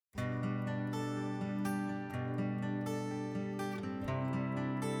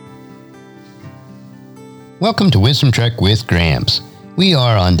Welcome to Wisdom Trek with Gramps. We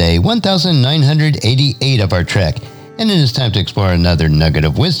are on day 1988 of our trek, and it is time to explore another nugget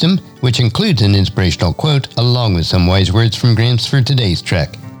of wisdom, which includes an inspirational quote along with some wise words from Gramps for today's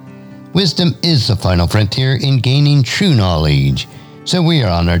trek. Wisdom is the final frontier in gaining true knowledge, so we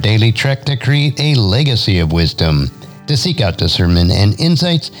are on our daily trek to create a legacy of wisdom, to seek out discernment and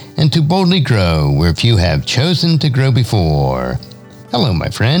insights, and to boldly grow where few have chosen to grow before. Hello, my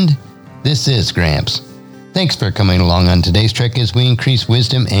friend. This is Gramps. Thanks for coming along on today's trek as we increase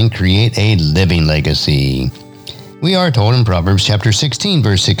wisdom and create a living legacy. We are told in Proverbs chapter 16,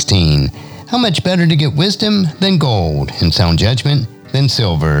 verse 16, how much better to get wisdom than gold and sound judgment than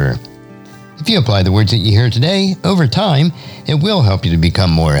silver. If you apply the words that you hear today, over time, it will help you to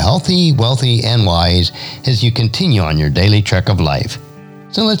become more healthy, wealthy, and wise as you continue on your daily trek of life.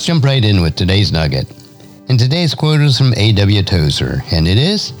 So let's jump right in with today's nugget. And today's quote is from A.W. Tozer, and it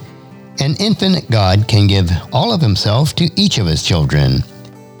is, "An infinite God can give all of himself to each of his children.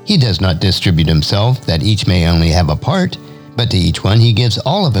 He does not distribute himself that each may only have a part, but to each one he gives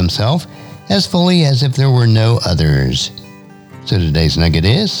all of himself as fully as if there were no others." So today's nugget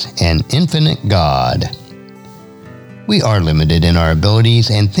is, an infinite God. We are limited in our abilities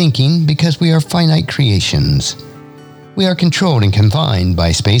and thinking because we are finite creations. We are controlled and confined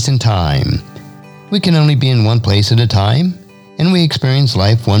by space and time. We can only be in one place at a time, and we experience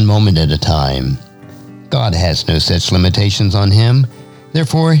life one moment at a time. God has no such limitations on him.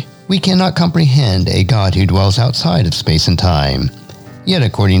 Therefore, we cannot comprehend a God who dwells outside of space and time. Yet,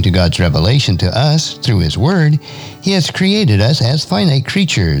 according to God's revelation to us through his word, he has created us as finite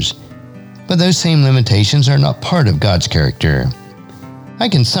creatures. But those same limitations are not part of God's character. I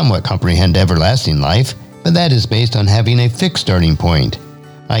can somewhat comprehend everlasting life, but that is based on having a fixed starting point.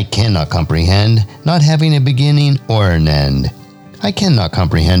 I cannot comprehend not having a beginning or an end. I cannot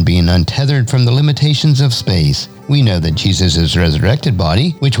comprehend being untethered from the limitations of space. We know that Jesus' resurrected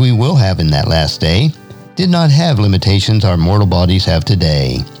body, which we will have in that last day, did not have limitations our mortal bodies have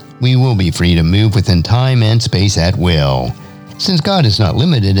today. We will be free to move within time and space at will. Since God is not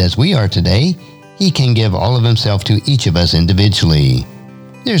limited as we are today, he can give all of himself to each of us individually.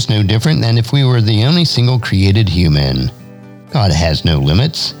 There's no different than if we were the only single created human. God has no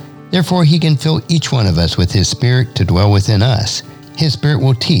limits. Therefore, he can fill each one of us with his Spirit to dwell within us. His Spirit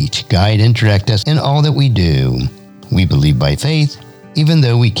will teach, guide, and direct us in all that we do. We believe by faith, even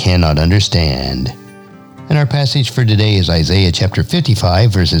though we cannot understand. And our passage for today is Isaiah chapter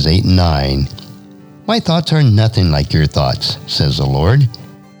 55, verses 8 and 9. "My thoughts are nothing like your thoughts, says the Lord,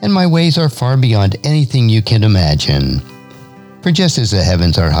 and my ways are far beyond anything you can imagine. For just as the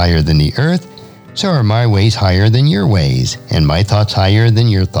heavens are higher than the earth, so are my ways higher than your ways, and my thoughts higher than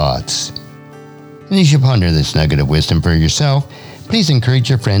your thoughts." And as you ponder this nugget of wisdom for yourself, please encourage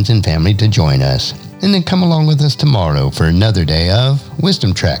your friends and family to join us, and then come along with us tomorrow for another day of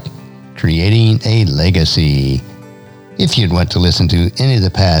Wisdom Trek, creating a legacy. If you'd want to listen to any of the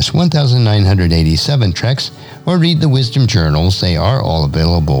past 1987 treks or read the Wisdom Journals, they are all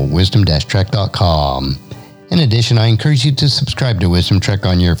available at wisdom-trek.com. In addition, I encourage you to subscribe to Wisdom Trek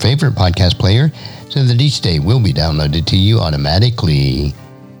on your favorite podcast player so that each day will be downloaded to you automatically.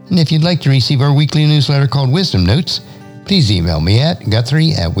 And if you'd like to receive our weekly newsletter called Wisdom Notes, please email me at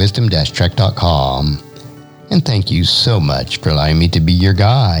guthrie@wisdom-trek.com. And thank you so much for allowing me to be your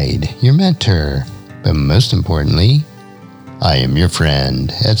guide, your mentor, but most importantly, I am your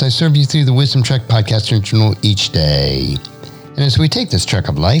friend as I serve you through the Wisdom Trek podcast journal each day. And as we take this trek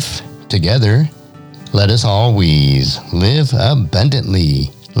of life together, let us always live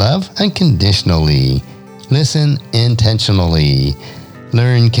abundantly, love unconditionally, listen intentionally,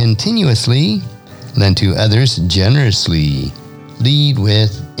 learn continuously, lend to others generously, lead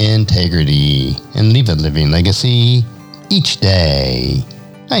with integrity, and leave a living legacy each day.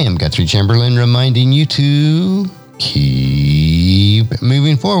 I am Guthrie Chamberlain, reminding you to keep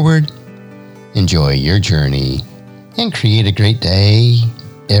moving forward, enjoy your journey, and create a great day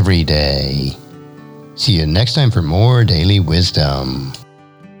every day. See you next time for more daily wisdom.